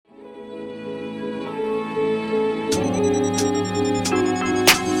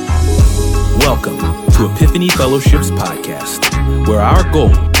Welcome to Epiphany Fellowship's podcast, where our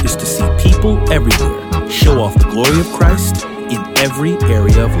goal is to see people everywhere show off the glory of Christ in every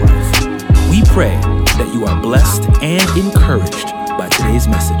area of life. We pray that you are blessed and encouraged by today's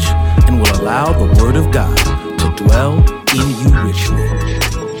message and will allow the Word of God to dwell in you richly.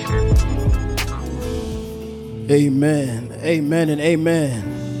 Amen, amen, and amen.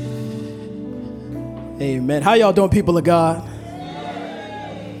 Amen. How y'all doing, people of God?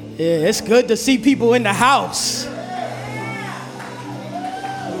 Yeah, it's good to see people in the house.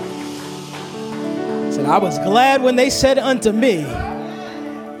 Said, I was glad when they said unto me,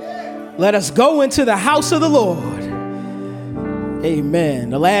 let us go into the house of the Lord. Amen.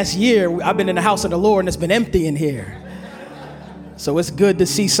 The last year, I've been in the house of the Lord and it's been empty in here. So it's good to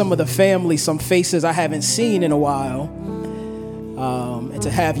see some of the family, some faces I haven't seen in a while. And to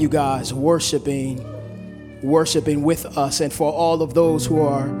have you guys worshiping with us. And for all of those who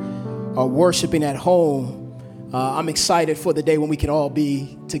are worshiping at home, I'm excited for the day when we can all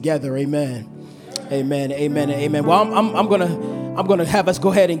be together. Amen. Amen. Amen. Amen. Well, I'm gonna have us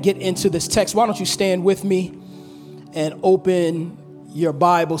go ahead and get into this text. Why don't you stand with me and open your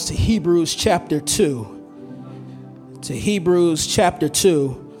Bibles to Hebrews chapter 2. To Hebrews chapter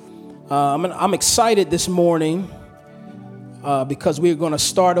 2. I'm excited this morning because we're going to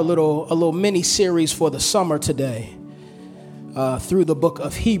start a little mini series for the summer today through the book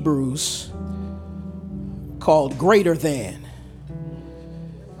of Hebrews called Greater Than.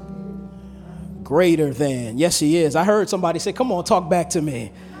 Greater Than. Yes, he is. I heard somebody say, come on, talk back to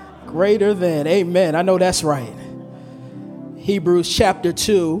me. Greater Than. Amen. I know that's right. Hebrews chapter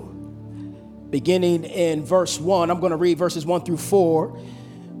 2, beginning in verse 1. I'm going to read verses 1 through 4.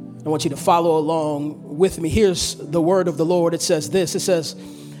 I want you to follow along with me. Here's the word of the Lord. It says this. It says,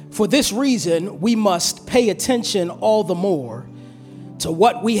 for this reason, we must pay attention all the more to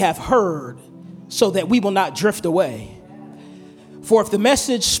what we have heard so that we will not drift away. For if the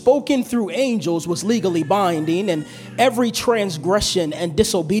message spoken through angels was legally binding and every transgression and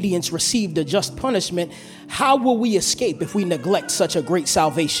disobedience received a just punishment, how will we escape if we neglect such a great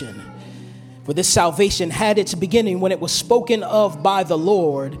salvation? For this salvation had its beginning when it was spoken of by the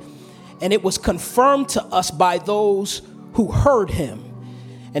Lord, and it was confirmed to us by those who heard him.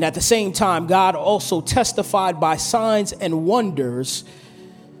 And at the same time, God also testified by signs and wonders,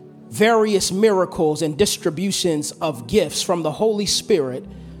 various miracles and distributions of gifts from the Holy Spirit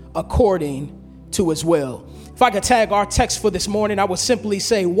according to his will. If I could tag our text for this morning, I would simply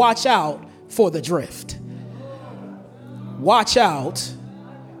say, watch out for the drift. Watch out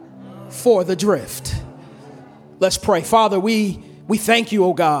for the drift. Let's pray. Father, we thank you,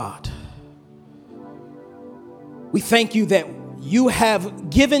 oh God. We thank you that you have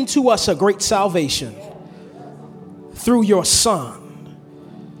given to us a great salvation through your Son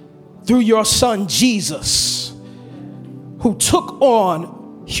Jesus, who took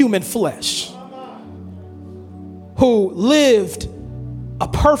on human flesh, who lived a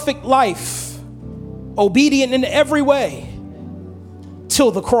perfect life, obedient in every way,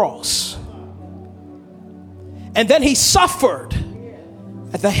 till the cross. And then he suffered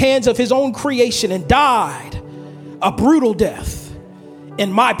at the hands of his own creation and died a brutal death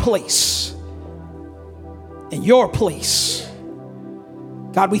in my place, in your place.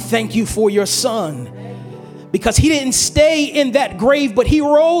 God, we thank you for your Son, because he didn't stay in that grave, but he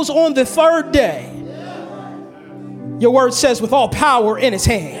rose on the third day. Your word says with all power in his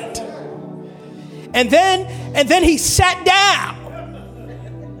hand. And then he sat down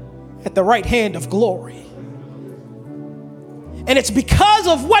at the right hand of glory. And it's because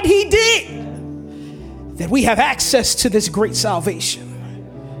of what he did that we have access to this great salvation.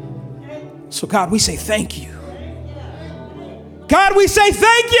 So God, we say thank you. God, we say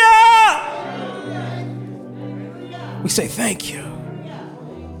thank you. We say thank you.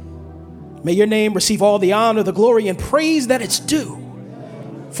 May your name receive all the honor, the glory, and praise that it's due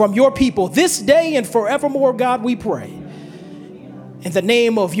from your people this day and forevermore, God, we pray. In the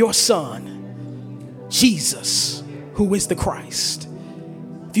name of your Son, Jesus, who is the Christ.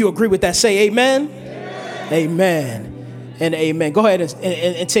 If you agree with that, say amen. Amen, amen, and amen. Go ahead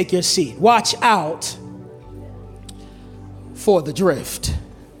and take your seat. Watch out for the drift.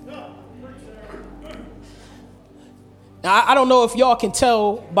 Now, I don't know if y'all can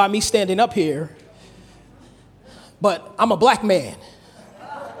tell by me standing up here, but I'm a black man.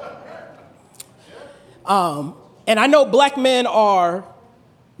 And I know black men are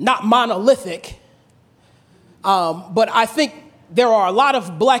not monolithic, but I think there are a lot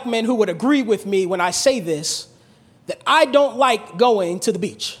of black men who would agree with me when I say this, that I don't like going to the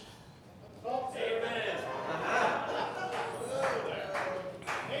beach.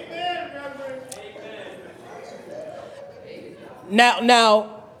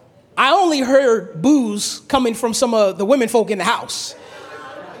 Now, I only heard boos coming from some of the women folk in the house.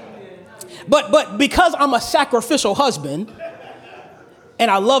 But because I'm a sacrificial husband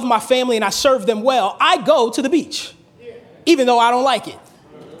and I love my family and I serve them well, I go to the beach, even though I don't like it.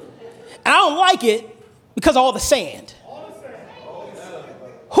 And I don't like it because of all the sand.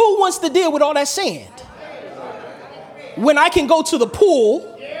 Who wants to deal with all that sand? When I can go to the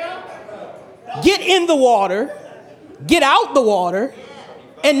pool, get in the water, get out the water,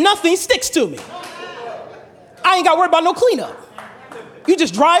 and nothing sticks to me. I ain't got to worry about no cleanup. You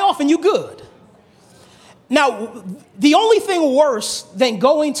just dry off and you good. Now, the only thing worse than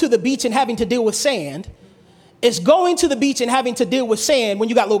going to the beach and having to deal with sand is going to the beach and having to deal with sand when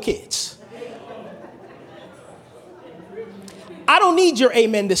you got little kids. I don't need your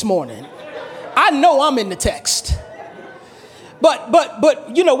amen this morning. I know I'm in the text.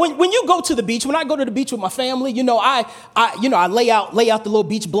 But you know, when you go to the beach, when I go to the beach with my family, you know, I lay out the little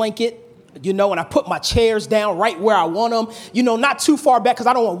beach blanket, you know, and I put my chairs down right where I want them, you know, not too far back because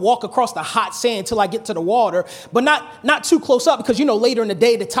I don't want to walk across the hot sand until I get to the water, but not too close up because, you know, later in the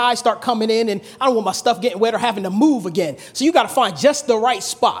day, the tides start coming in and I don't want my stuff getting wet or having to move again. So you got to find just the right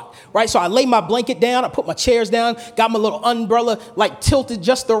spot, right? So I lay my blanket down, I put my chairs down, got my little umbrella like tilted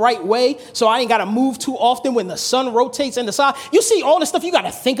just the right way so I ain't got to move too often when the sun rotates in the side. You see all the stuff you got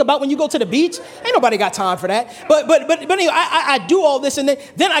to think about when you go to the beach. Ain't nobody got time for that. But anyway, I do all this and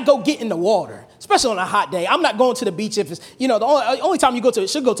then I go get in the water, especially on a hot day. I'm not going to the beach if it's, you know, the only time you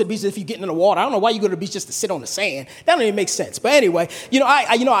should go to the beach is if you're getting in the water. I don't know why you go to the beach just to sit on the sand. That don't even make sense. But anyway,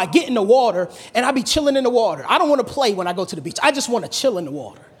 I get in the water and I be chilling in the water. I don't want to play when I go to the beach. I just want to chill in the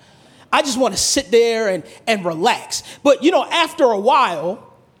water. I just want to sit there and relax. But, you know, after a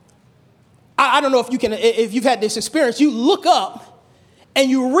while, I don't know if you've had this experience, you look up and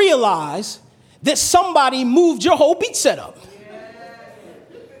you realize that somebody moved your whole beach setup.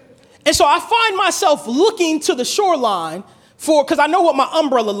 And so I find myself looking to the shoreline because I know what my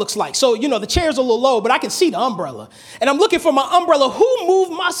umbrella looks like. So, you know, the chair's a little low, but I can see the umbrella. And I'm looking for my umbrella. Who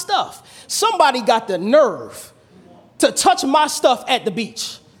moved my stuff? Somebody got the nerve to touch my stuff at the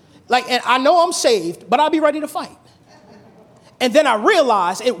beach. And I know I'm saved, but I'll be ready to fight. And then I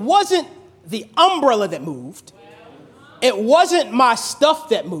realized it wasn't the umbrella that moved. It wasn't my stuff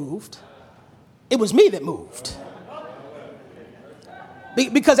that moved. It was me that moved.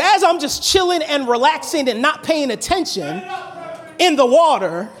 Because as I'm just chilling and relaxing and not paying attention in the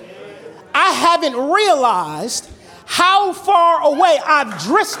water, I haven't realized how far away I've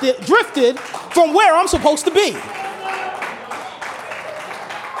drifted from where I'm supposed to be.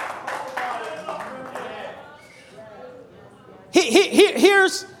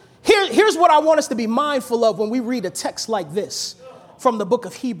 Here's what I want us to be mindful of when we read a text like this from the book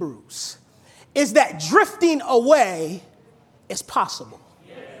of Hebrews, is that drifting away is possible.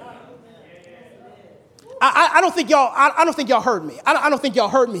 I don't think y'all heard me. I don't think y'all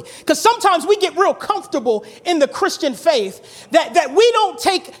heard me. Because sometimes we get real comfortable in the Christian faith that we don't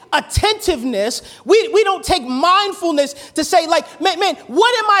take attentiveness, we don't take mindfulness to say, like, man,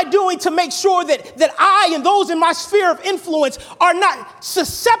 what am I doing to make sure that I and those in my sphere of influence are not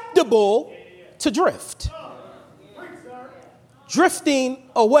susceptible to drift? Drifting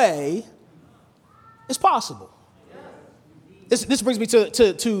away is possible. This brings me to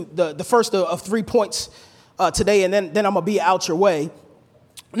the first of 3 points today, and then I'm going to be out your way.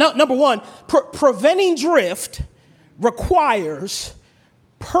 Now, number one, preventing drift requires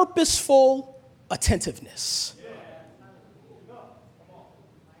purposeful attentiveness.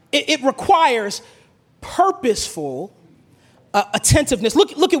 It requires purposeful attentiveness.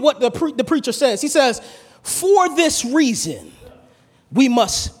 Look at what the preacher says. He says, for this reason, we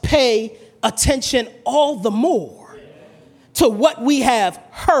must pay attention all the more to what we have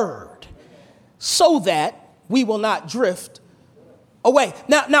heard, so that we will not drift away.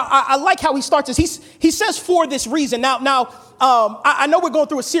 Now, I like how he starts this. He says, for this reason. Now, I know we're going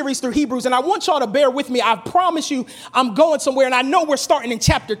through a series through Hebrews, and I want y'all to bear with me. I promise you I'm going somewhere, and I know we're starting in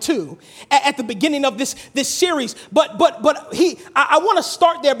chapter 2 at the beginning of this series. But I want to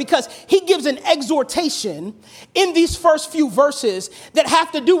start there because he gives an exhortation in these first few verses that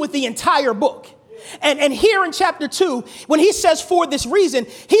have to do with the entire book. And here in chapter 2, when he says for this reason,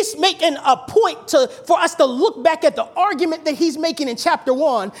 he's making a point for us to look back at the argument that he's making in chapter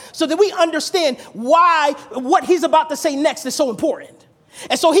 1 so that we understand why what he's about to say next is so important.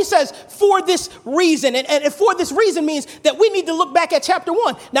 And so he says, for this reason, and for this reason means that we need to look back at chapter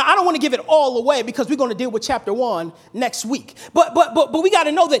 1. Now, I don't want to give it all away because we're going to deal with chapter 1 next week. But we got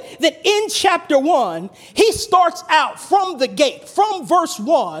to know that in chapter 1, he starts out from the gate, from verse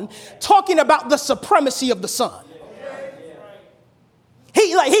 1, talking about the supremacy of the Son.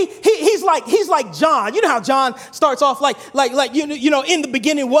 He's like John. You know how John starts off like you know in the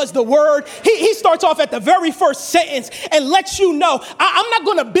beginning was the Word. He starts off at the very first sentence and lets you know, I'm not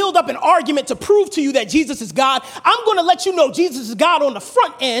going to build up an argument to prove to you that Jesus is God. I'm going to let you know Jesus is God on the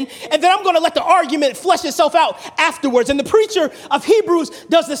front end, and then I'm going to let the argument flesh itself out afterwards. And the preacher of Hebrews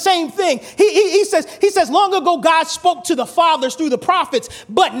does the same thing. He says, long ago God spoke to the fathers through the prophets,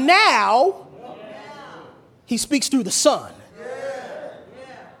 but now he speaks through the Son.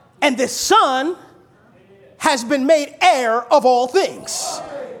 And this Son has been made heir of all things.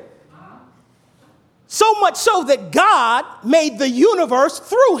 So much so that God made the universe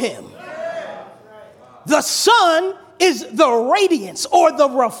through him. The Son is the radiance or the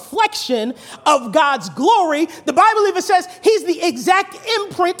reflection of God's glory. The Bible even says he's the exact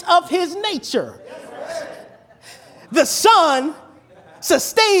imprint of his nature. The Son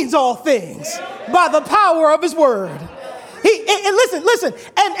sustains all things by the power of his word. Listen,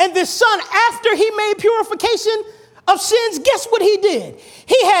 and this Son, after he made purification of sins, guess what he did?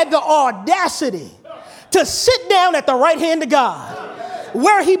 He had the audacity to sit down at the right hand of God,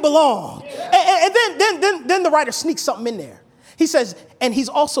 where he belonged. And then the writer sneaks something in there. He says, and he's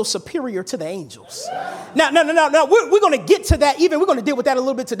also superior to the angels. Now, we're going to get to that we're going to deal with that a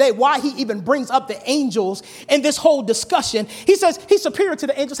little bit today, why he even brings up the angels in this whole discussion. He says he's superior to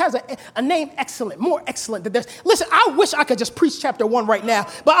the angels, has a name excellent, more excellent than this. Listen, I wish I could just preach chapter 1 right now,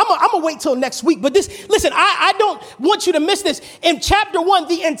 but I'm going to wait till next week. But I don't want you to miss this. In chapter 1,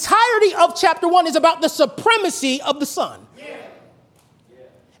 the entirety of chapter 1 is about the supremacy of the Son.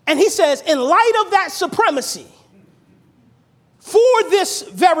 And he says, in light of that supremacy, for this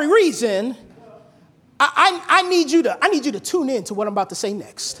very reason, I need you to tune in to what I'm about to say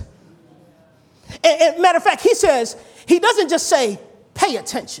next. And matter of fact, he doesn't just say, pay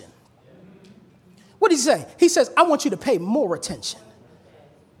attention. What does he say? He says, I want you to pay more attention.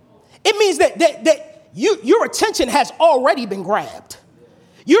 It means that your attention has already been grabbed.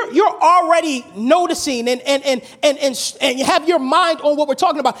 You're already noticing and you have your mind on what we're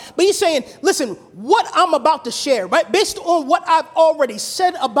talking about. But he's saying, listen, what I'm about to share, right, based on what I've already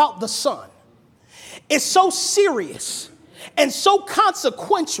said about the Son, is so serious and so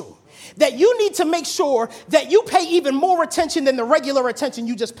consequential that you need to make sure that you pay even more attention than the regular attention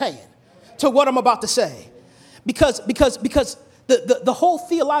you just paying to what I'm about to say. Because the whole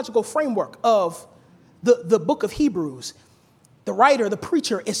theological framework of the book of Hebrews, the writer, the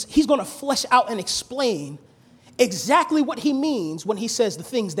preacher, he's going to flesh out and explain exactly what he means when he says the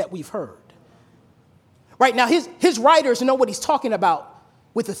things that we've heard. Right now, his writers know what he's talking about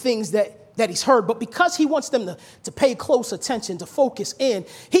with the things that he's heard, but because he wants them to pay close attention, to focus in,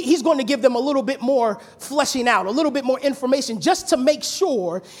 he's going to give them a little bit more fleshing out, a little bit more information, just to make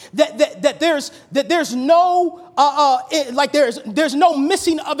sure that there's no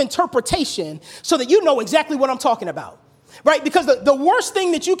missing of interpretation, so that you know exactly what I'm talking about. Right? Because the worst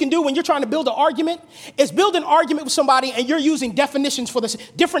thing that you can do when you're trying to build an argument is build an argument with somebody and you're using different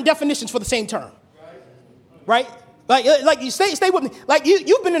definitions for the same term. Right? Like you stay with me. Like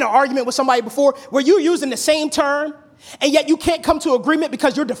you've been in an argument with somebody before where you're using the same term and yet you can't come to agreement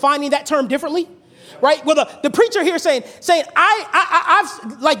because you're defining that term differently. Right? Well, the preacher here saying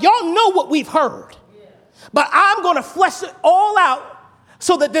I've like, y'all know what we've heard, but I'm going to flesh it all out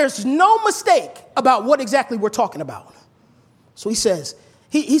so that there's no mistake about what exactly we're talking about. So he says,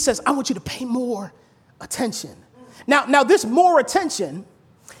 I want you to pay more attention. Now this more attention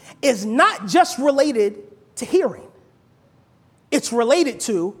is not just related to hearing. It's related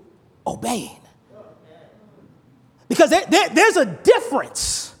to obeying. Because there's a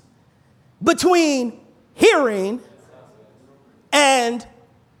difference between hearing and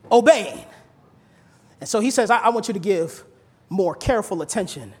obeying. And so he says, I want you to give more careful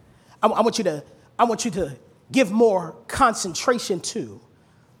attention. I want you to give more concentration to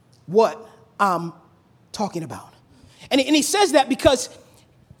what I'm talking about. And he says that because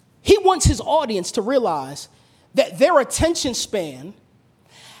he wants his audience to realize that their attention span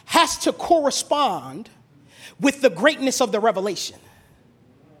has to correspond with the greatness of the revelation.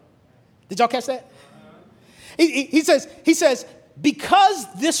 Did y'all catch that? He says,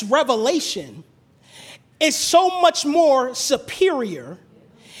 because this revelation is so much more superior,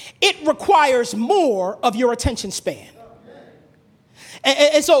 it requires more of your attention span.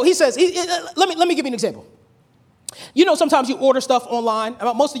 And so he says, let me give you an example. You know, sometimes you order stuff online.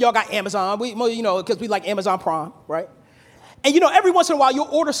 Most of y'all got Amazon, because we like Amazon Prime, right? And, every once in a while you'll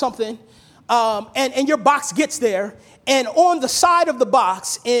order something and your box gets there. And on the side of the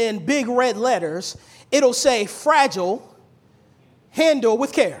box in big red letters, it'll say fragile, handle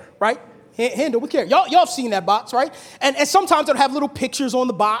with care, right? handle with care. Y'all have seen that box, right? And sometimes it'll have little pictures on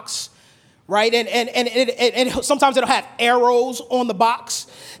the box, right? And sometimes it'll have arrows on the box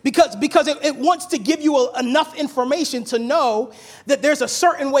because it wants to give you enough information to know that there's a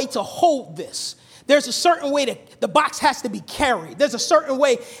certain way to hold this. There's a certain way that the box has to be carried. There's a certain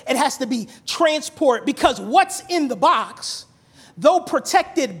way it has to be transported, because what's in the box, though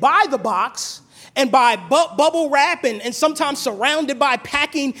protected by the box and by bubble wrap and sometimes surrounded by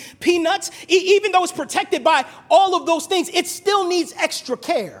packing peanuts, even though it's protected by all of those things, it still needs extra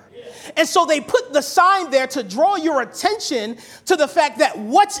care. And so they put the sign there to draw your attention to the fact that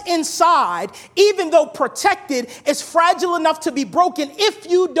what's inside, even though protected, is fragile enough to be broken if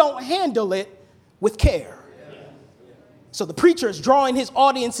you don't handle it with care. So the preacher is drawing his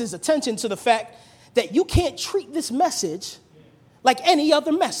audience's attention to the fact that you can't treat this message like any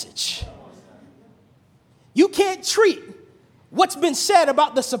other message. You can't treat what's been said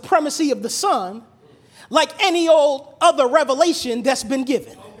about the supremacy of the Son like any old other revelation that's been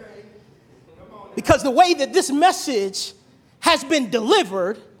given. Because the way that this message has been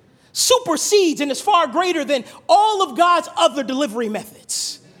delivered supersedes and is far greater than all of God's other delivery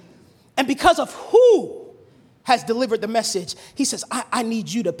methods. And because of who has delivered the message, he says, I need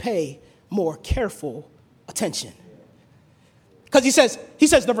you to pay more careful attention. Because he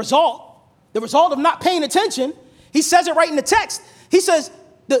says the result of not paying attention, he says it right in the text. He says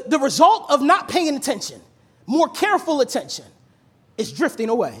the result of not paying attention, more careful attention, is drifting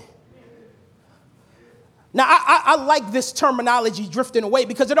away. Now, I like this terminology, drifting away,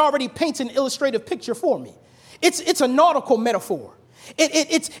 because it already paints an illustrative picture for me. It's a nautical metaphor.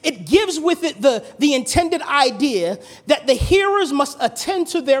 It gives with it the intended idea that the hearers must attend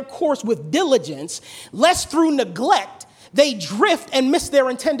to their course with diligence, lest through neglect they drift and miss their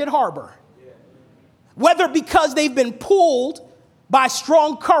intended harbor. Whether because they've been pulled by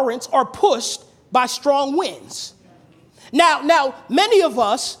strong currents or pushed by strong winds. Now, many of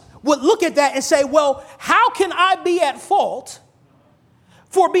us would look at that and say, well, how can I be at fault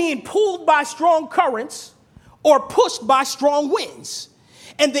for being pulled by strong currents or pushed by strong winds?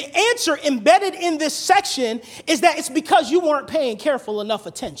 And the answer embedded in this section is that it's because you weren't paying careful enough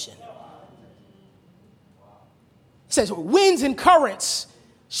attention. It says winds and currents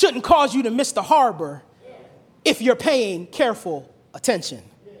shouldn't cause you to miss the harbor if you're paying careful attention.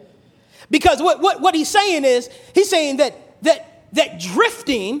 Because what he's saying is, he's saying that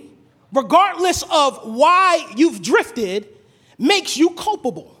drifting, regardless of why you've drifted, makes you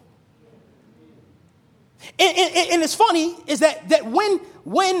culpable. And it's funny is that when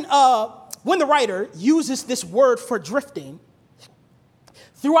the writer uses this word for drifting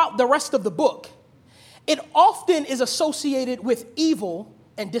throughout the rest of the book, it often is associated with evil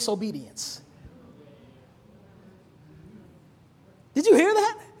and disobedience. Did you hear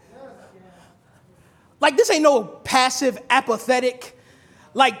that? Like, this ain't no passive, apathetic,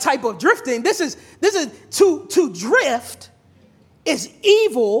 like, type of drifting. This is to drift is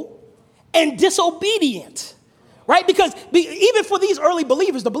evil and disobedient, right? Because even for these early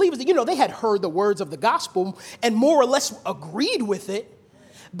believers, the believers, they had heard the words of the gospel and more or less agreed with it,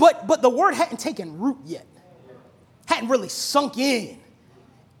 but the word hadn't taken root yet, hadn't really sunk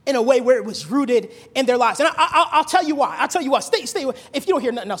in a way where it was rooted in their lives. And I'll tell you why. Stay. If you don't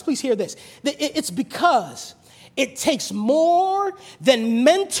hear nothing else, please hear this. It's because it takes more than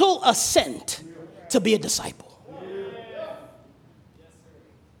mental assent to be a disciple.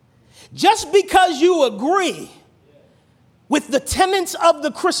 Just because you agree with the tenets of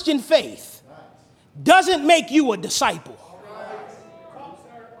the Christian faith doesn't make you a disciple.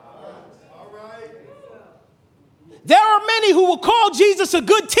 There are many who will call Jesus a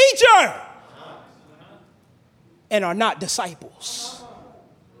good teacher and are not disciples.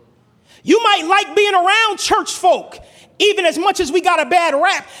 You might like being around church folk even as much as we got a bad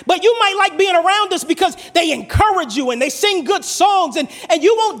rap, but you might like being around us because they encourage you and they sing good songs, and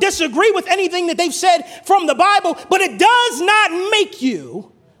you won't disagree with anything that they've said from the Bible, but it does not make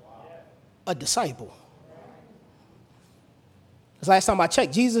you a disciple. Because last time I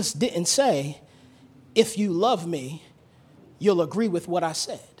checked, Jesus didn't say, if you love me, you'll agree with what I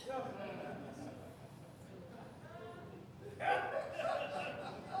said.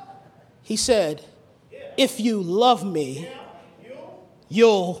 He said, if you love me,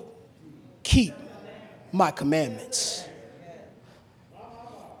 you'll keep my commandments.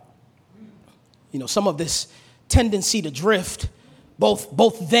 Some of this tendency to drift,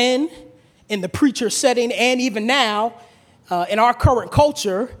 both then in the preacher setting and even now in our current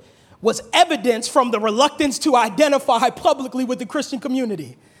culture, was evidence from the reluctance to identify publicly with the Christian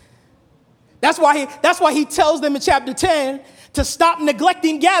community. That's why he tells them in chapter 10 to stop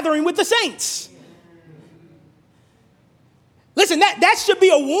neglecting gathering with the saints. Listen, that should be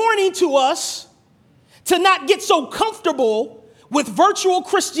a warning to us to not get so comfortable with virtual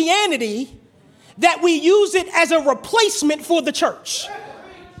Christianity that we use it as a replacement for the church.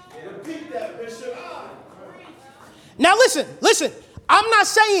 Now listen, I'm not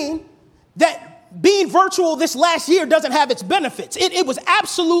saying that being virtual this last year doesn't have its benefits. It was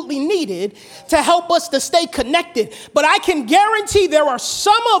absolutely needed to help us to stay connected. But I can guarantee there are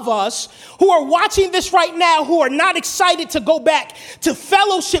some of us who are watching this right now who are not excited to go back to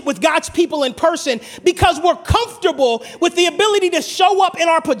fellowship with God's people in person because we're comfortable with the ability to show up in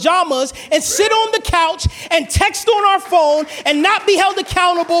our pajamas and sit on the couch and text on our phone and not be held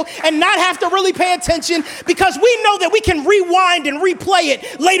accountable and not have to really pay attention because we know that we can rewind and replay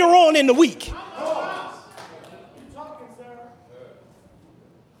it later on in the week.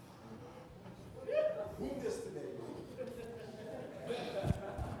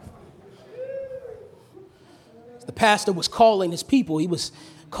 The pastor was calling his people. He was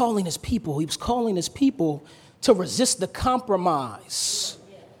calling his people to resist the compromise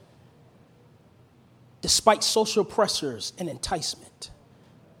despite social pressures and enticement.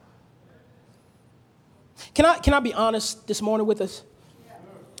 Can I be honest this morning with us?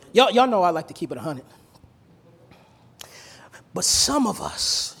 Y'all know I like to keep it 100. But some of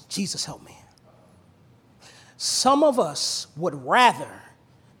us, Jesus help me, some of us would rather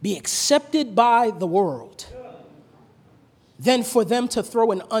be accepted by the world than for them to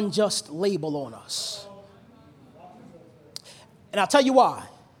throw an unjust label on us. And I'll tell you why.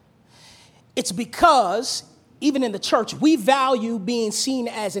 It's because, even in the church, we value being seen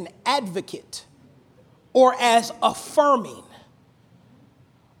as an advocate or as affirming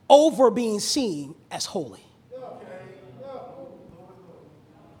over being seen as holy.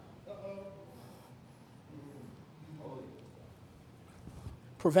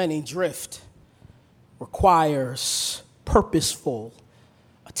 Preventing drift requires purposeful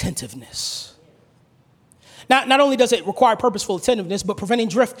attentiveness. Not only does it require purposeful attentiveness, but preventing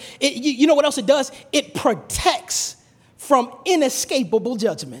drift, you know what else it does? It protects from inescapable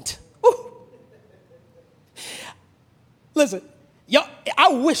judgment. Ooh. Listen, y'all, I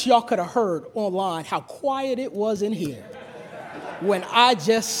wish y'all could have heard online how quiet it was in here when I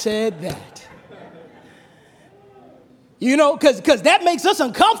just said that. You know, because that makes us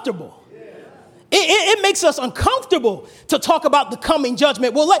uncomfortable. It makes us uncomfortable to talk about the coming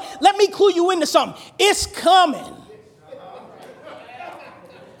judgment. Well, let me clue you into something. It's coming.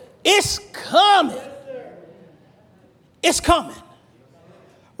 It's coming. It's coming.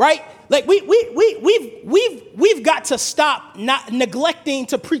 Right? Like we've got to stop not neglecting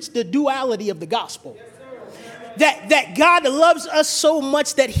to preach the duality of the gospel. That God loves us so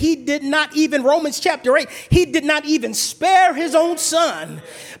much that he did not even, Romans chapter 8, he did not even spare his own son,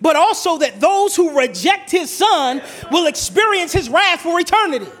 but also that those who reject his son will experience his wrath for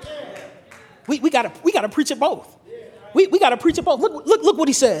eternity. We gotta preach it both. We gotta preach it both. Look what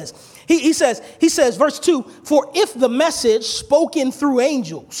he says. He says, verse 2, for if the message spoken through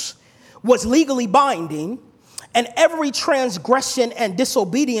angels was legally binding, and every transgression and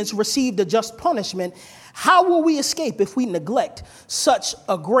disobedience received a just punishment, how will we escape if we neglect such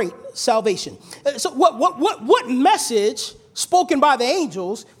a great salvation? So what message spoken by the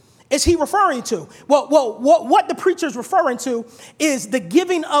angels is he referring to? Well, what the preacher's referring to is the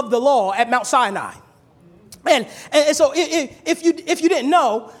giving of the law at Mount Sinai. And so if you didn't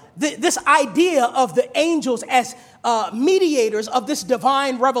know, this idea of the angels as mediators of this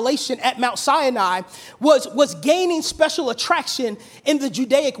divine revelation at Mount Sinai was gaining special attraction in the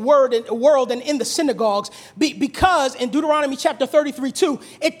Judaic world and in the synagogues because in Deuteronomy chapter 33:2,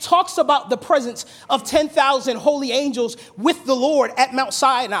 it talks about the presence of 10,000 holy angels with the Lord at Mount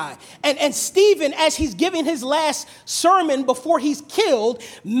Sinai. And Stephen, as he's giving his last sermon before he's killed,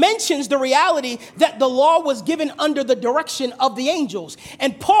 mentions the reality that the law was given under the direction of the angels.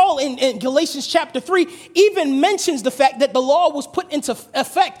 And Paul in Galatians chapter 3 even mentions the fact that the law was put into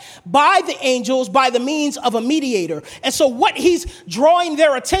effect by the angels by the means of a mediator. And so what he's drawing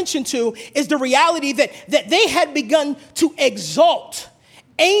their attention to is the reality that they had begun to exalt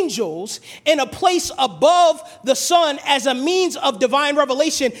angels in a place above the Son as a means of divine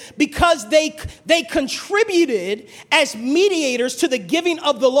revelation because they contributed as mediators to the giving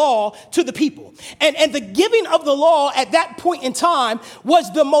of the law to the people. And the giving of the law at that point in time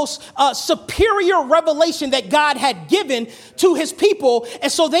was the most superior revelation that God had given to his people.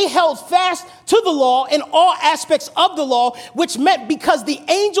 And so they held fast to the law in all aspects of the law, which meant because the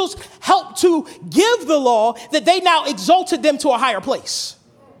angels helped to give the law that they now exalted them to a higher place.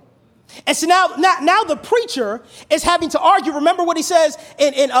 And so now the preacher is having to argue. Remember what he says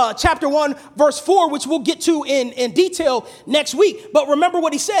in chapter 1, verse 4, which we'll get to in detail next week. But remember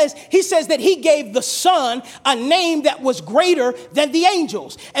what he says. He says that he gave the Son a name that was greater than the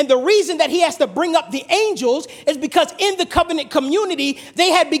angels. And the reason that he has to bring up the angels is because in the covenant community, they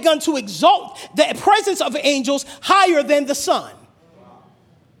had begun to exalt the presence of angels higher than the Son.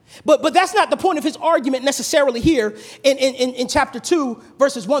 But that's not the point of his argument necessarily here in chapter 2,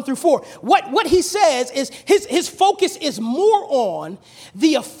 verses 1 through 4. What he says is his focus is more on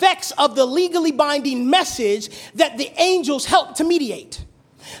the effects of the legally binding message that the angels help to mediate.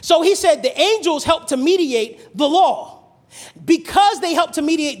 So he said the angels help to mediate the law. Because they helped to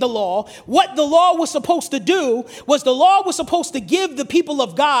mediate the law, what the law was supposed to do was the law was supposed to give the people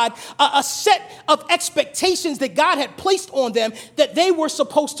of God a set of expectations that God had placed on them that they were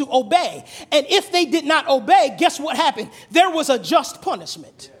supposed to obey. And if they did not obey, guess what happened? There was a just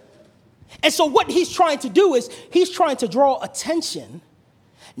punishment. And so what he's trying to do is he's trying to draw attention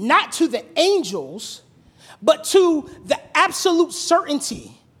not to the angels, but to the absolute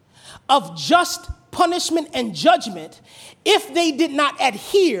certainty of just punishment and judgment if they did not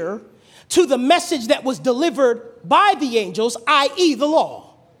adhere to the message that was delivered by the angels, i.e. the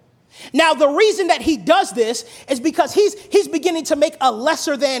law. Now, the reason that he does this is because he's beginning to make a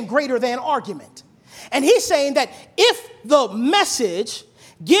lesser than, greater than argument. And he's saying that if the message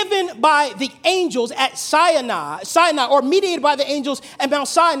given by the angels at Sinai, or mediated by the angels at Mount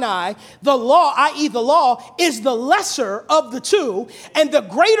Sinai, the law, i.e. the law, is the lesser of the two, and the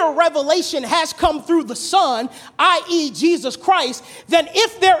greater revelation has come through the Son, i.e. Jesus Christ, then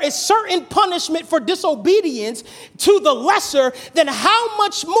if there is certain punishment for disobedience to the lesser, then how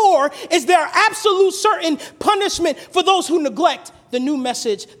much more is there absolute certain punishment for those who neglect the new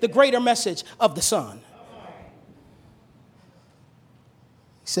message, the greater message of the Son?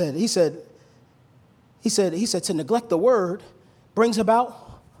 He said, to neglect the word brings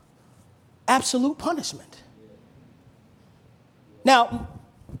about absolute punishment. Now,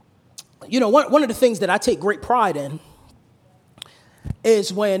 you know, one of the things that I take great pride in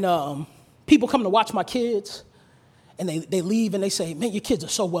is when people come to watch my kids and they leave and they say, man, your kids are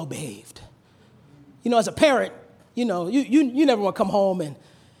so well behaved. You know, as a parent, you know, you never want to come home and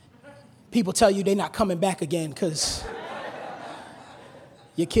people tell you they're not coming back again because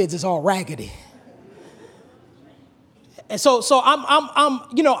your kids is all raggedy. And so I'm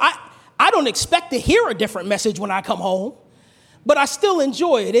you know, I don't expect to hear a different message when I come home, but I still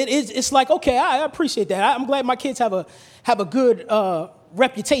enjoy it. It's like, okay, I appreciate that. I'm glad my kids have a good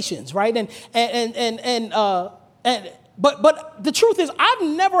reputations, right? But the truth is, I've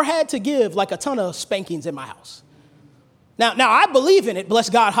never had to give like a ton of spankings in my house. Now I believe in it. Bless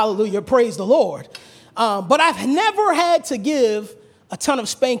God, hallelujah, praise the Lord. But I've never had to give a ton of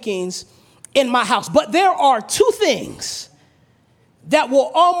spankings in my house. But there are two things that will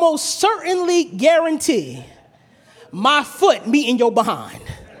almost certainly guarantee my foot meeting your behind.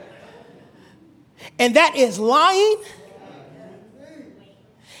 And that is lying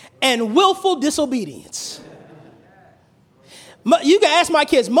and willful disobedience. You can ask my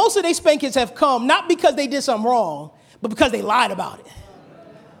kids, most of their spankings have come not because they did something wrong, but because they lied about it.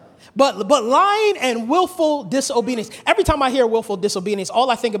 But lying and willful disobedience. Every time I hear willful disobedience, all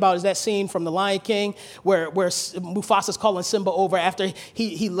I think about is that scene from The Lion King where Mufasa's calling Simba over after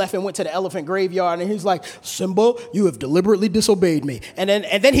he left and went to the elephant graveyard, and he's like, Simba, you have deliberately disobeyed me. And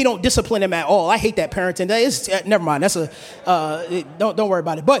then he don't discipline him at all. I hate that parenting. Never mind. That's don't worry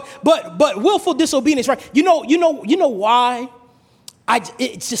about it. But willful disobedience, right? You know why?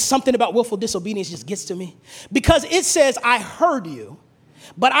 It's just something about willful disobedience just gets to me. Because it says, I heard you,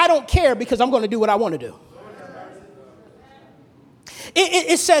 but I don't care because I'm going to do what I want to do.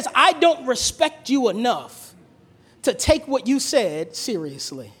 It says, I don't respect you enough to take what you said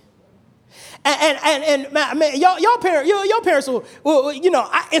seriously. And man, y'all parents will you know,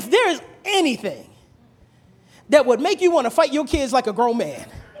 if there is anything that would make you want to fight your kids like a grown man,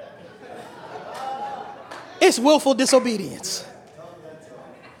 it's willful disobedience.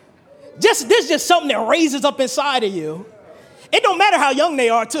 There's just something that raises up inside of you. It don't matter how young they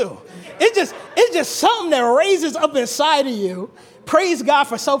are, too. It's just something that raises up inside of you. Praise God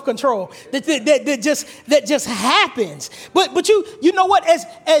for self-control. That just happens. But you know what?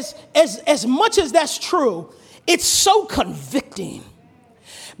 As much as that's true, it's so convicting.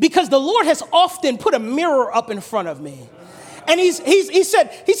 Because the Lord has often put a mirror up in front of me. And he said,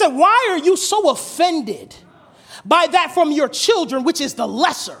 why are you so offended by that from your children, which is the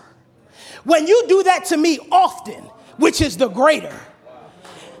lesser, when you do that to me often, which is the greater?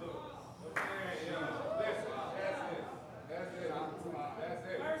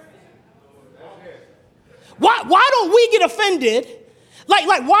 Why don't we get offended? Like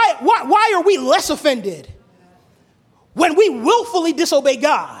why are we less offended when we willfully disobey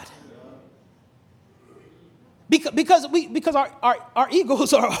God? Because our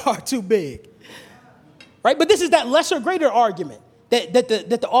egos are too big, right? But this is that lesser greater argument that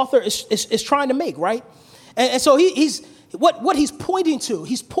the author is trying to make, right? And so he's pointing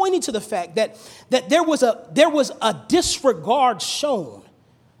to the fact that there was a disregard shown.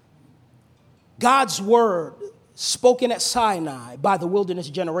 God's word spoken at Sinai by the wilderness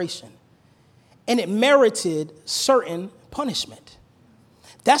generation, and it merited certain punishment.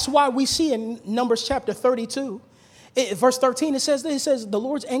 That's why we see in Numbers chapter 32, verse 13, it says the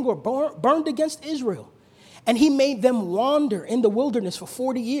Lord's anger burned against Israel, and he made them wander in the wilderness for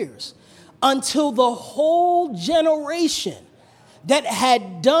 40 years until the whole generation that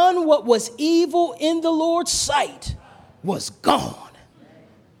had done what was evil in the Lord's sight was gone.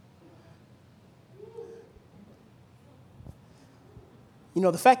 You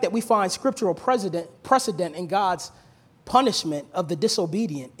know, the fact that we find scriptural precedent in God's punishment of the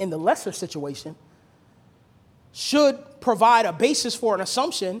disobedient in the lesser situation should provide a basis for an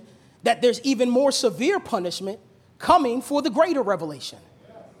assumption that there's even more severe punishment coming for the greater revelation.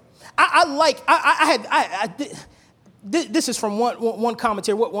 This is from one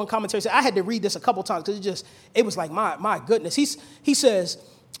commentary. What one commentary said, I had to read this a couple times because it was like, my goodness. He says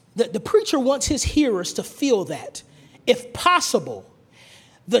that the preacher wants his hearers to feel that, if possible,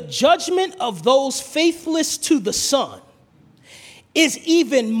 the judgment of those faithless to the Son is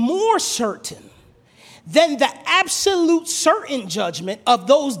even more certain than the absolute certain judgment of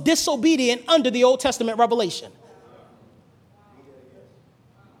those disobedient under the Old Testament revelation.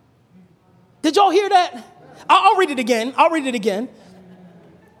 Did y'all hear that? I'll read it again.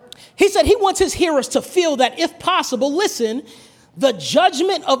 He said he wants his hearers to feel that, if possible, listen, the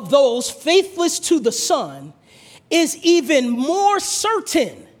judgment of those faithless to the Son is even more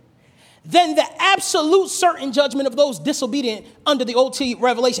certain than the absolute certain judgment of those disobedient under the Old Testament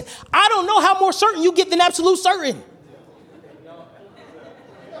revelation. I don't know how more certain you get than absolute certain.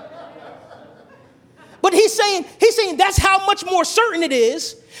 But he's saying that's how much more certain it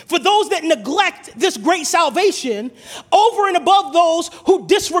is for those that neglect this great salvation over and above those who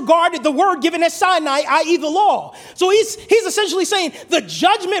disregarded the word given at Sinai, i.e. the law. So he's essentially saying the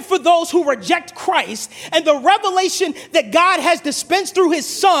judgment for those who reject Christ and the revelation that God has dispensed through his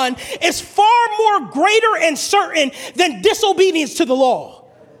Son is far more greater and certain than disobedience to the law.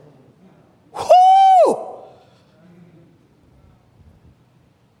 Whoo!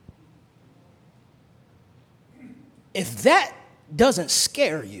 If that doesn't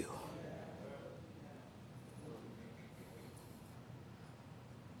scare you,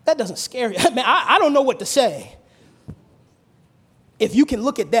 I mean, I don't know what to say if you can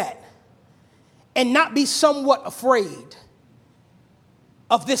look at that and not be somewhat afraid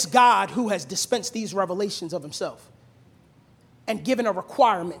of this God who has dispensed these revelations of himself and given a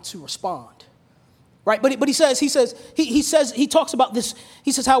requirement to respond. Right? But he talks about this.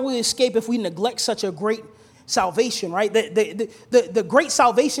 He says how we escape if we neglect such a great salvation, right? The great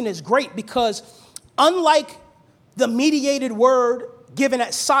salvation is great because unlike the mediated word given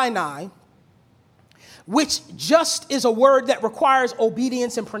at Sinai, which just is a word that requires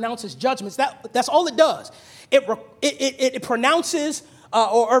obedience and pronounces judgments, that's all it does. It pronounces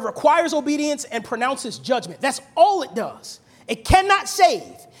or requires obedience and pronounces judgment. That's all it does. It cannot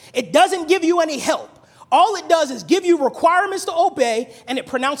save. It doesn't give you any help. All it does is give you requirements to obey, and it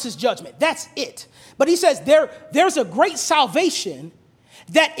pronounces judgment. That's it. But he says there's a great salvation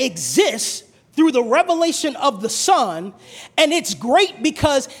that exists through the revelation of the Son, and it's great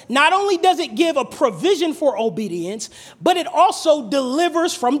because not only does it give a provision for obedience, but it also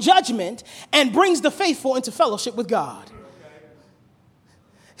delivers from judgment and brings the faithful into fellowship with God.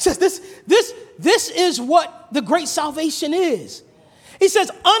 He says this is what the great salvation is. He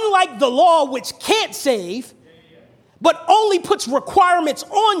says, unlike the law, which can't save, but only puts requirements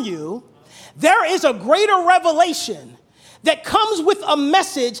on you, there is a greater revelation that comes with a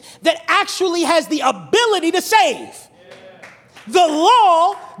message that actually has the ability to save. The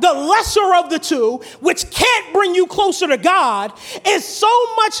law, the lesser of the two, which can't bring you closer to God, is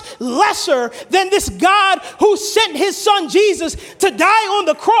so much lesser than this God who sent his Son Jesus to die on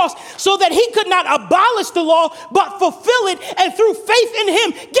the cross so that he could not abolish the law but fulfill it. And through faith in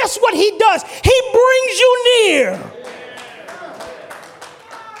him, guess what he does? He brings you near.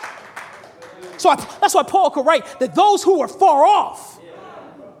 So that's why Paul could write that those who are far off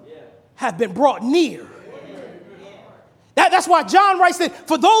have been brought near. That's why John writes that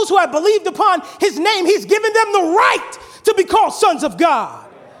for those who have believed upon his name, he's given them the right to be called sons of God.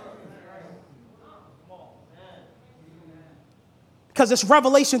 because this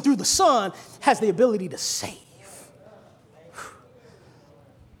revelation through the Son has the ability to save.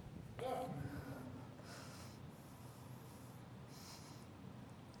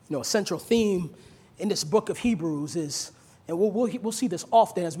 You know, a central theme in this book of Hebrews is, and we'll see this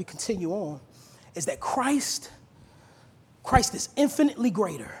often as we continue on, is that Christ is infinitely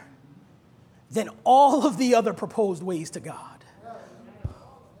greater than all of the other proposed ways to God.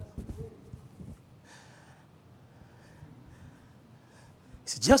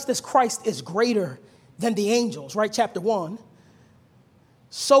 So just as Christ is greater than the angels, right? Chapter 1,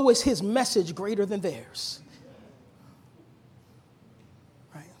 so is his message greater than theirs.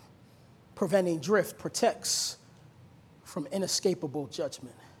 Right? Preventing drift protects from inescapable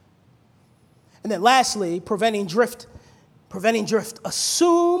judgment. And then lastly, preventing drift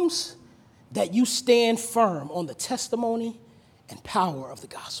assumes that you stand firm on the testimony and power of the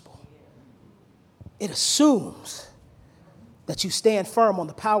gospel. It assumes that you stand firm on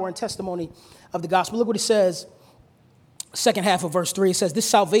the power and testimony of the gospel. Look what it says, second half of verse 3. It says, this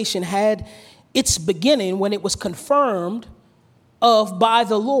salvation had its beginning when it was confirmed by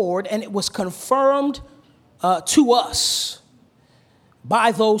the Lord, and it was confirmed to us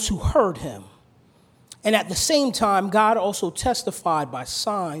by those who heard him. And at the same time, God also testified by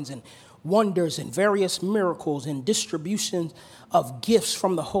signs and wonders and various miracles and distributions of gifts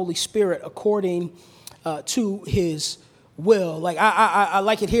from the Holy Spirit according to his will. Like I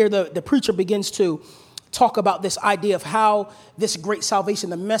like it here. The preacher begins to talk about this idea of how this great salvation,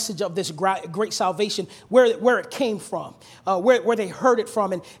 the message of this great salvation, where it came from, where they heard it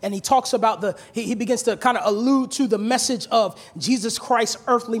from. And he talks about he begins to kind of allude to the message of Jesus Christ's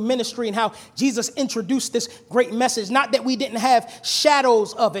earthly ministry and how Jesus introduced this great message. Not that we didn't have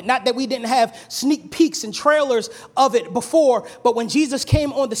shadows of it, not that we didn't have sneak peeks and trailers of it before, but when Jesus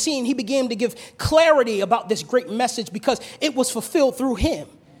came on the scene, he began to give clarity about this great message because it was fulfilled through him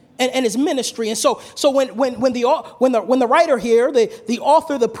and his ministry. And so when the writer here, the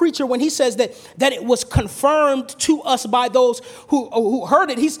author, the preacher, when he says that it was confirmed to us by those who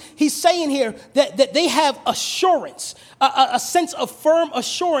heard it, he's saying here that they have assurance, a sense of firm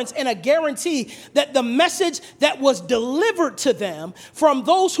assurance and a guarantee that the message that was delivered to them from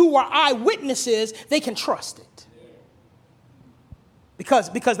those who were eyewitnesses, they can trust it. Because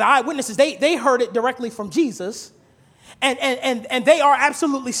the eyewitnesses, they heard it directly from Jesus. And they are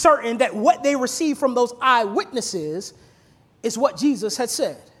absolutely certain that what they received from those eyewitnesses is what Jesus had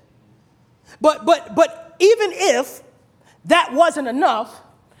said. But even if that wasn't enough,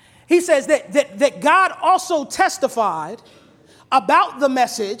 he says that God also testified about the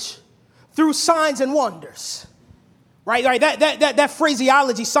message through signs and wonders. Right? That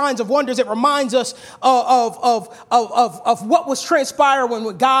phraseology, signs of wonders, it reminds us of what was transpired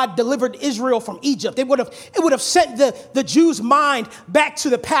when God delivered Israel from Egypt. It would have sent the Jews' mind back to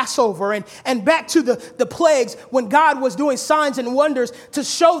the Passover and back to the plagues when God was doing signs and wonders to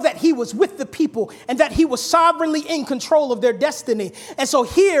show that he was with the people and that he was sovereignly in control of their destiny. And so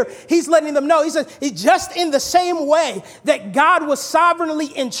here he's letting them know, he says, just in the same way that God was sovereignly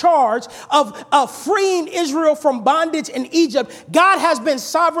in charge of freeing Israel from bondage in Egypt, God has been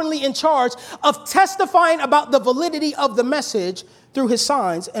sovereignly in charge of testifying about the validity of the message through his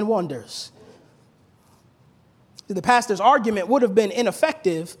signs and wonders. The pastor's argument would have been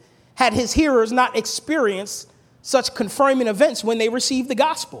ineffective had his hearers not experienced such confirming events when they received the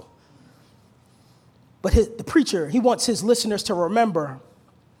gospel. But the preacher, he wants his listeners to remember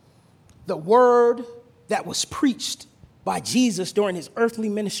the word that was preached by Jesus during his earthly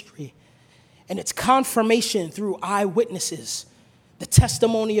ministry and its confirmation through eyewitnesses, the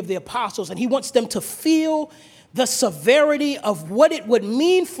testimony of the apostles. And he wants them to feel the severity of what it would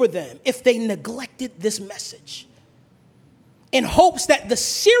mean for them if they neglected this message, in hopes that the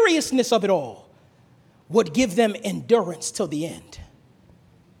seriousness of it all would give them endurance till the end.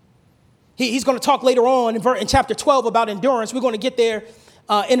 He's going to talk later on in chapter 12 about endurance. We're going to get there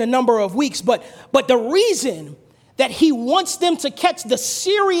in a number of weeks. But the reason that he wants them to catch the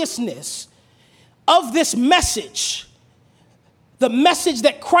seriousness of this message, the message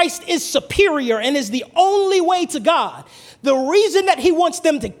that Christ is superior and is the only way to God, the reason that he wants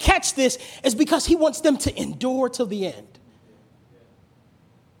them to catch this is because he wants them to endure till the end.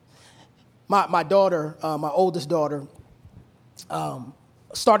 My daughter, my oldest daughter,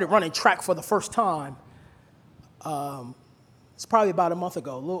 started running track for the first time. It's probably about a month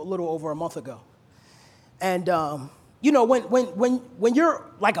ago, a little over a month ago. And you know, when you're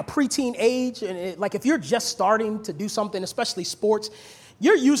like a preteen age, and like if you're just starting to do something, especially sports,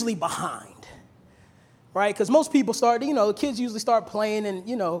 you're usually behind, right? Because most people start, the kids usually start playing, and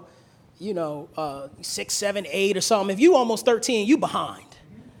 6, 7, 8 or something. If you almost 13, you behind,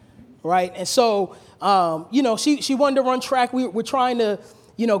 right? And so, she wanted to run track. We're trying to,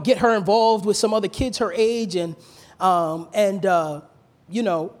 get her involved with some other kids her age, so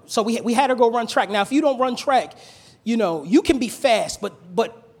we had her go run track. Now, if you don't run track, you can be fast,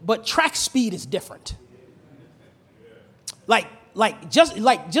 but track speed is different.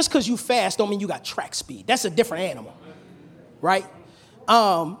 Just because you fast don't mean you got track speed. That's a different animal, right?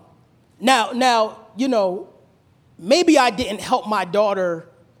 Now, maybe I didn't help my daughter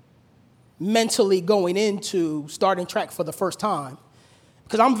mentally going into starting track for the first time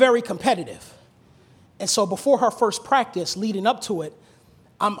because I'm very competitive. And so before her first practice, leading up to it,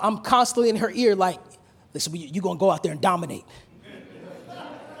 I'm constantly in her ear like, listen, you're going to go out there and dominate.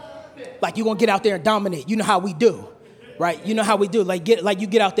 Like, you're going to get out there and dominate. You know how we do, right? You know how we do. You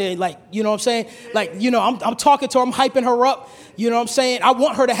get out there, you know what I'm saying? I'm talking to her, I'm hyping her up. You know what I'm saying? I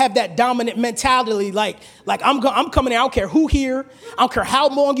want her to have that dominant mentality. Like I'm coming in, I don't care who here. I don't care how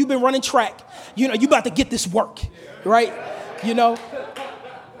long you've been running track. You about to get this work, right?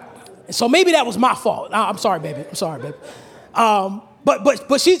 And so maybe that was my fault. I'm sorry, baby.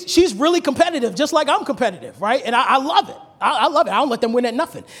 But she's really competitive, just like I'm competitive, right? And I love it. I love it. I don't let them win at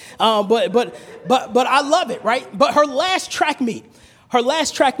nothing. But I love it, right? But her last track meet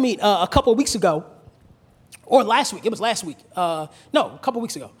a couple of weeks ago, or last week. It was last week. No, a couple of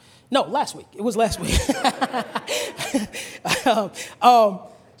weeks ago. No, last week. It was last week. It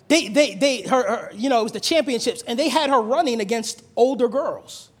was the championships, and they had her running against older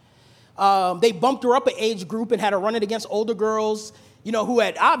girls. They bumped her up an age group and had her running against older girls, who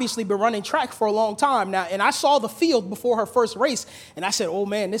had obviously been running track for a long time now. And I saw the field before her first race, and I said, oh,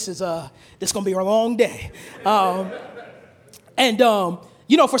 man, this is going to be a long day. For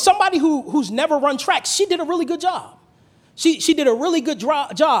somebody who's never run track, she did a really good job. She did a really good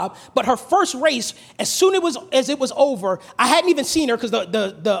job, but her first race, as soon as it was over, I hadn't even seen her because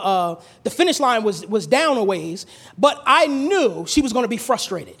the finish line was down a ways, but I knew she was going to be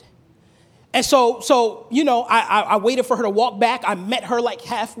frustrated. And so I waited for her to walk back. I met her like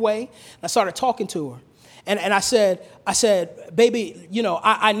halfway. I started talking to her. And I said, baby,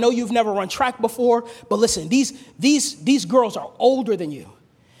 I know you've never run track before, but listen, these girls are older than you.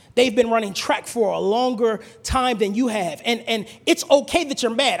 They've been running track for a longer time than you have. And it's okay that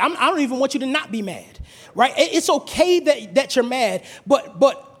you're mad. I don't even want you to not be mad, right? It's okay that you're mad,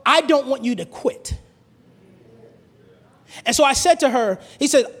 but I don't want you to quit. And so I said to her,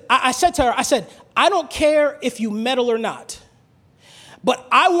 I said, I don't care if you medal or not, but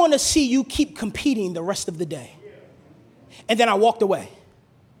I want to see you keep competing the rest of the day. And then I walked away.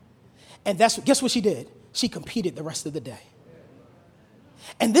 And guess what she did? She competed the rest of the day.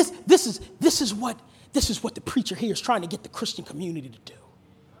 And this is what the preacher here is trying to get the Christian community to do.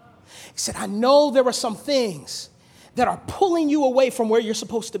 He said, I know there are some things that are pulling you away from where you're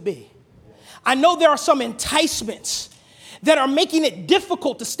supposed to be. I know there are some enticements that are making it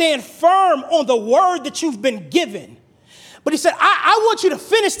difficult to stand firm on the word that you've been given. But he said, I want you to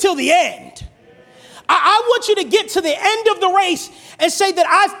finish till the end. I want you to get to the end of the race and say that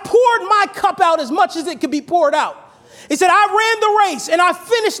I've poured my cup out as much as it could be poured out. He said, I ran the race and I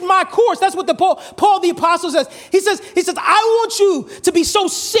finished my course. That's what Paul the Apostle says. He says, I want you to be so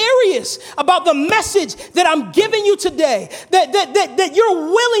serious about the message that I'm giving you today that you're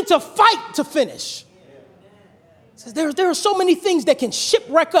willing to fight to finish. He says, there are so many things that can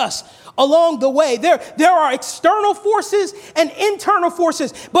shipwreck us along the way. There are external forces and internal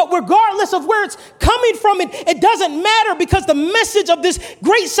forces, but regardless of where it's coming from, it doesn't matter because the message of this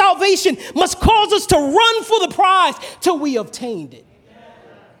great salvation must cause us to run for the prize till we obtained it.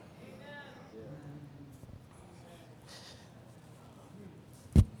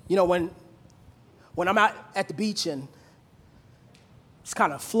 When I'm out at the beach and just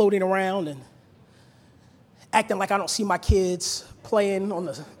kind of floating around and acting like I don't see my kids playing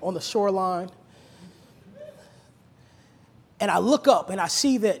on the shoreline. And I look up and I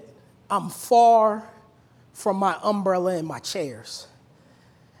see that I'm far from my umbrella and my chairs.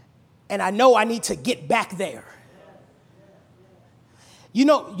 And I know I need to get back there. You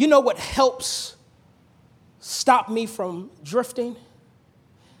know what helps stop me from drifting?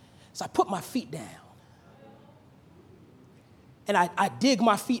 Is I put my feet down. And I dig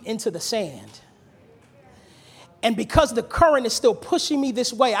my feet into the sand. And because the current is still pushing me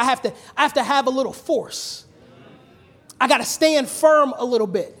this way, I have to have a little force. I got to stand firm a little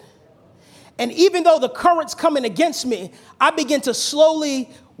bit. And even though the current's coming against me, I begin to slowly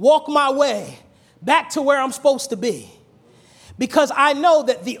walk my way back to where I'm supposed to be. Because I know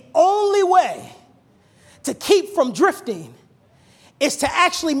that the only way to keep from drifting is to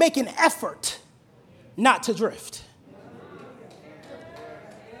actually make an effort not to drift.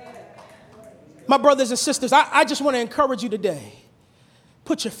 My brothers and sisters, I just want to encourage you today.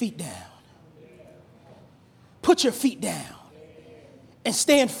 Put your feet down. Put your feet down and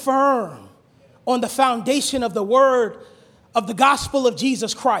stand firm on the foundation of the word of the gospel of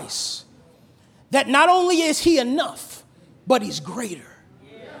Jesus Christ. That not only is he enough, but he's greater.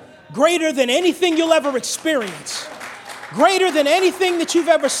 Greater than anything you'll ever experience. Greater than anything that you've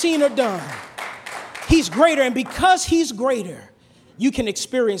ever seen or done. He's greater, and because he's greater, you can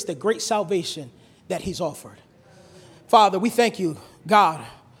experience the great salvation that he's offered. Father, we thank you, God,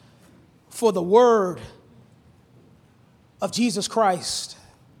 for the word of Jesus Christ.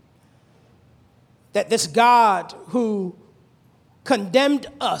 That this God who condemned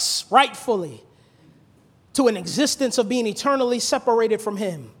us rightfully to an existence of being eternally separated from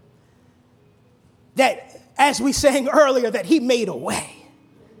him, that as we sang earlier, that he made a way.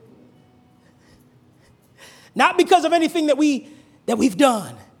 Not because of anything that we've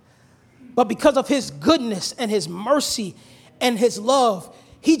done, but because of his goodness and his mercy and his love,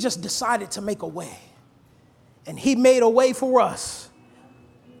 he just decided to make a way. And he made a way for us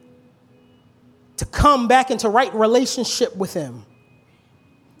to come back into right relationship with him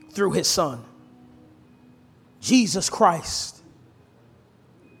through his son, Jesus Christ.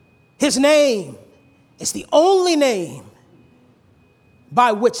 His name is the only name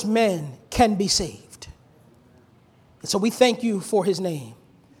by which men can be saved. And so we thank you for his name.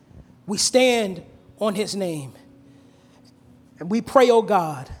 We stand on his name. And we pray, oh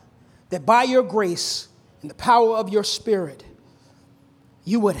God, that by your grace and the power of your spirit,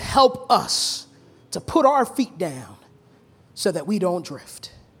 you would help us to put our feet down so that we don't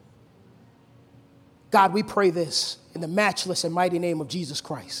drift. God, we pray this in the matchless and mighty name of Jesus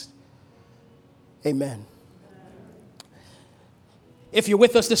Christ. Amen. If you're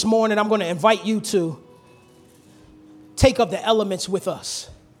with us this morning, I'm going to invite you to take up the elements with us.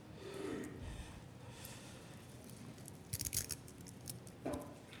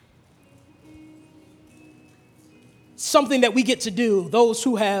 Something that we get to do, those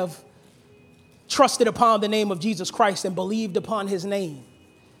who have trusted upon the name of Jesus Christ and believed upon his name.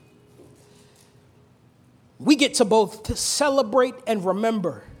 We get to both to celebrate and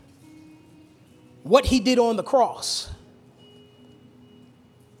remember what he did on the cross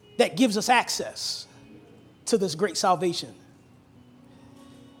that gives us access to this great salvation.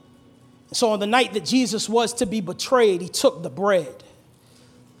 So on the night that Jesus was to be betrayed, he took the bread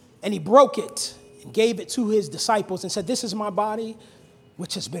and he broke it and gave it to his disciples and said, "This is my body,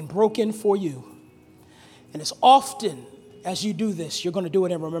 which has been broken for you. And as often as you do this, you're going to do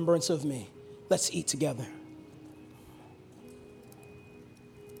it in remembrance of me." Let's eat together.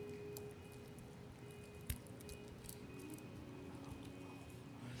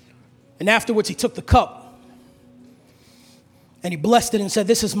 And afterwards, he took the cup and he blessed it and said,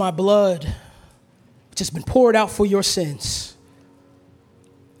 "This is my blood, which has been poured out for your sins."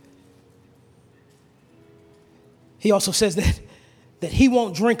 He also says that he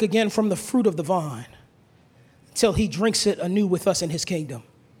won't drink again from the fruit of the vine until he drinks it anew with us in his kingdom.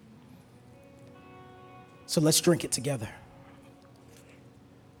 So let's drink it together.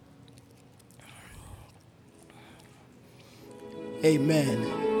 Amen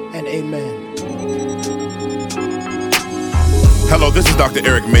and amen. Hello, this is Dr.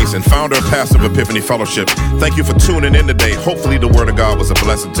 Eric Mason, founder and pastor of Epiphany Fellowship. Thank you for tuning in today. Hopefully the word of God was a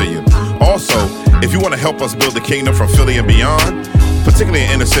blessing to you. Also, if you want to help us build the kingdom from Philly and beyond, particularly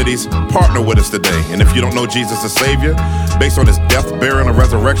in inner cities, partner with us today. And if you don't know Jesus as Savior, based on his death, burial, and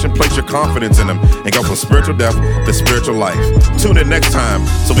resurrection, place your confidence in him and go from spiritual death to spiritual life. Tune in next time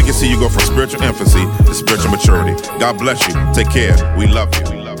so we can see you go from spiritual infancy to spiritual maturity. God bless you. Take care. We love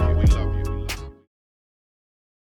you.